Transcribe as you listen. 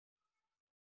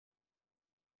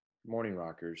Good morning,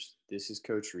 Rockers. This is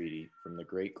Coach Reidy from the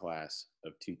great class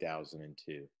of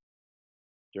 2002.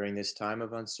 During this time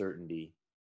of uncertainty,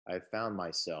 I have found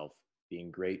myself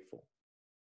being grateful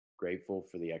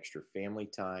for the extra family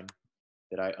time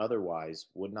that I otherwise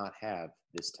would not have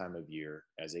this time of year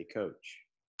as a coach.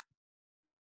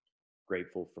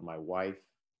 Grateful for my wife,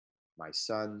 my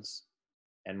sons,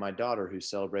 and my daughter who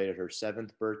celebrated her 7th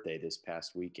birthday this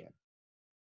past weekend.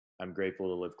 I'm grateful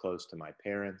to live close to my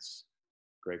parents,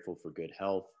 grateful for good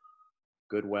health,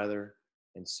 good weather,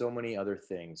 and so many other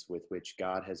things with which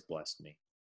God has blessed me.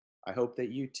 I hope that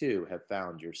you too have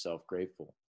found yourself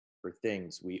grateful for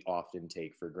things we often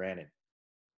take for granted.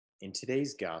 In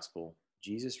today's gospel,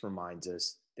 Jesus reminds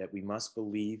us that we must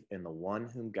believe in the one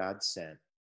whom God sent,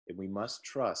 and we must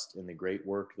trust in the great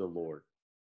work of the Lord.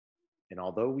 And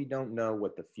although we don't know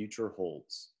what the future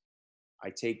holds, I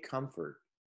take comfort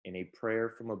in a prayer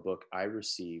from a book I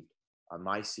received on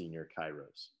my senior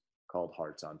Kairos called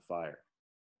Hearts on Fire.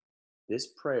 This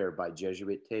prayer by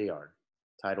Jesuit Teilhard,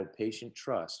 titled Patient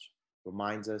Trust,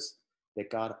 reminds us that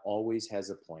God always has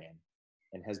a plan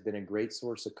and has been a great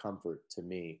source of comfort to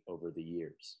me over the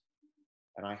years.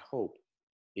 And I hope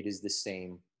it is the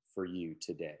same for you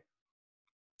today.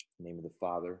 In the name of the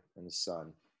Father, and the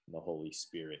Son, and the Holy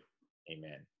Spirit.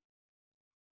 Amen.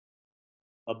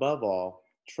 Above all,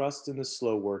 trust in the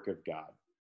slow work of God.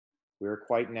 We are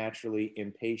quite naturally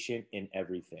impatient in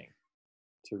everything.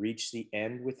 To reach the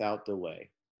end without delay,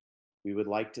 we would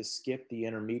like to skip the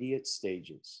intermediate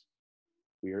stages.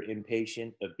 We are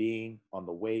impatient of being on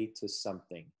the way to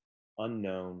something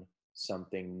unknown,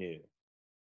 something new.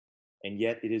 And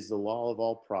yet it is the law of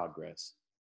all progress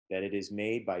that it is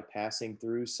made by passing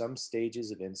through some stages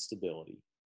of instability,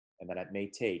 and that it may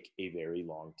take a very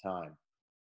long time.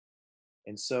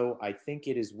 And so I think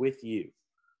it is with you.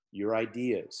 Your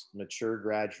ideas mature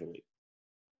gradually.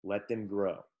 Let them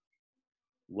grow.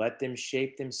 Let them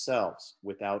shape themselves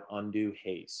without undue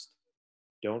haste.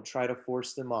 Don't try to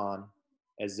force them on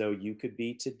as though you could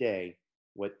be today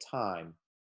what time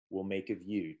will make of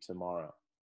you tomorrow.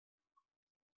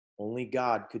 Only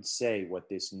God could say what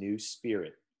this new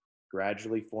spirit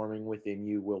gradually forming within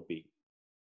you will be.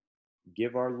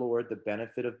 Give our Lord the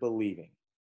benefit of believing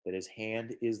that his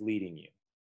hand is leading you,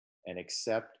 and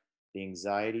accept the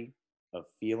anxiety of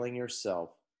feeling yourself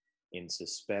in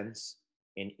suspense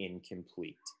and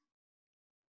incomplete.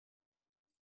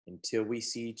 Until we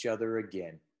see each other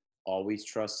again, always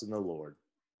trust in the Lord,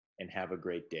 and have a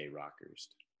great day, Rockers.